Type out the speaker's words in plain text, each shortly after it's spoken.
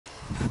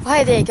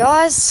Hey there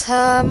guys,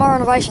 Mower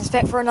Innovations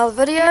back for another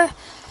video,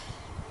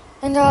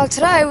 and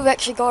today we've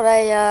actually got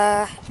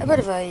a bit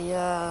of a,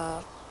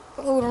 I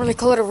wouldn't really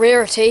call it a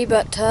rarity,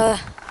 but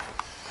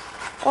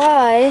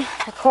I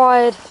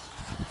acquired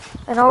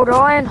an old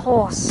iron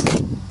horse,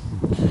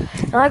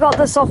 and I got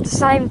this off the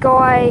same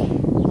guy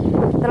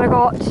that I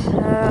got,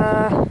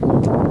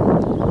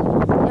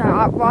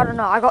 I don't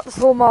know, I got this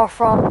lawnmower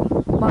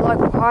from my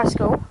local high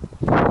school.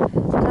 So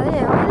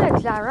yeah, hello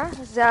Clara,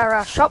 this is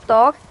our shop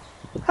dog.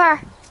 Clara!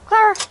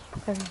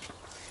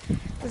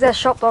 There's our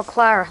shop dog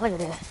Clara, look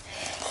at her.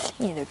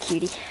 You little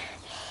cutie.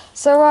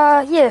 So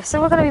yeah, so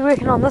we're going to be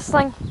working on this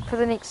thing for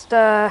the next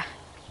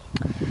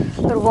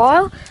little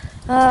while.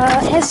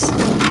 It has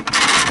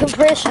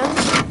compression,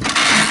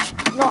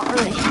 not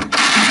really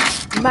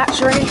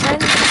much or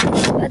anything.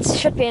 It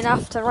should be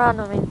enough to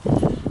run. I mean,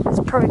 it's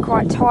probably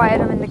quite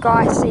tired. I mean, the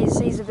guy says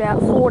he's about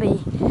 40.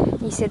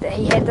 He said that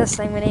he had this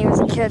thing when he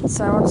was a kid,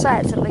 so I'd say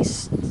it's at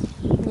least,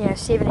 you know,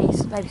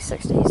 70s, maybe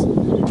 60s.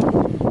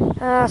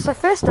 So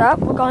first up,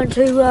 we're going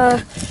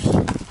to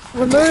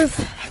remove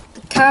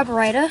the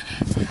carburetor,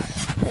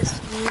 that's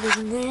what is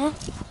in there,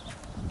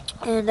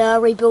 and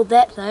rebuild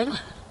that thing.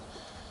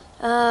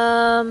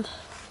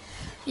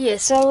 Yeah,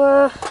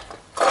 so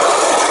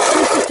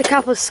just a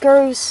couple of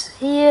screws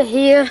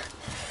here,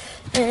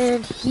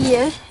 and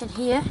here.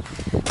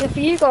 If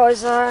you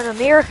guys are in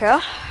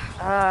America,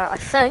 I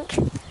think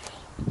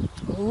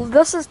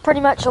this is pretty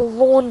much a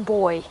lawn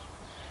boy,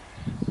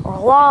 or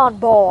a lawn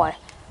boy.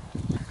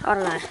 I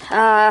don't know.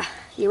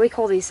 Yeah, we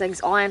call these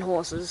things iron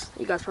horses.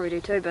 You guys probably do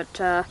too, but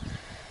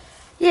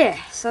yeah.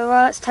 So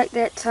let's take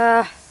that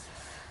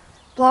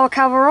blower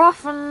cover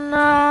off and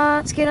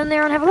let's get in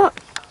there and have a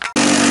look.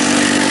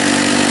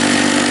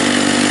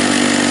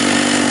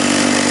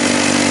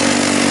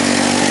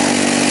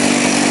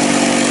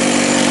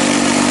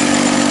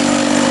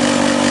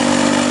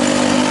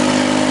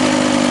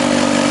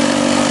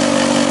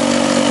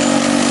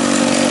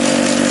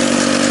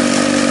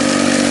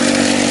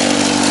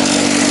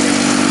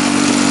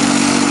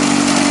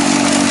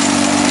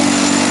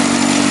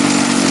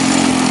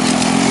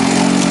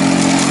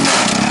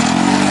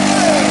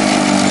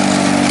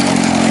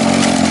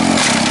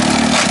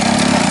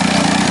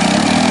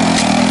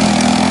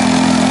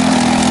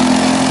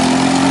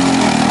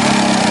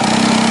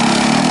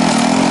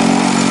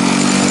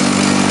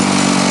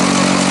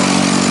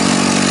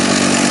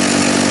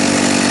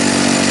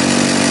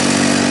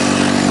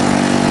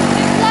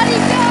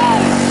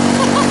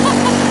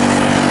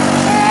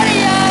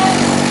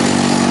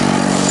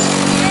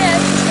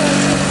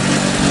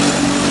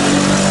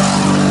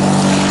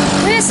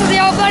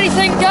 Bloody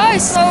thing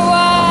goes, so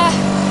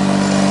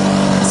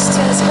let's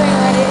turn the screen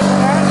around here for a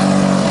minute.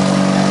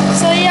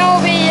 So yeah,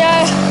 I'll be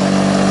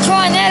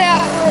trying that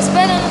out for a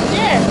spin, and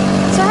yeah,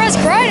 so it's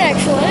great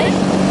actually.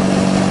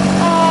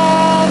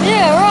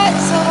 Yeah, right,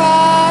 so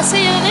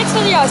see you in the next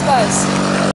video I suppose.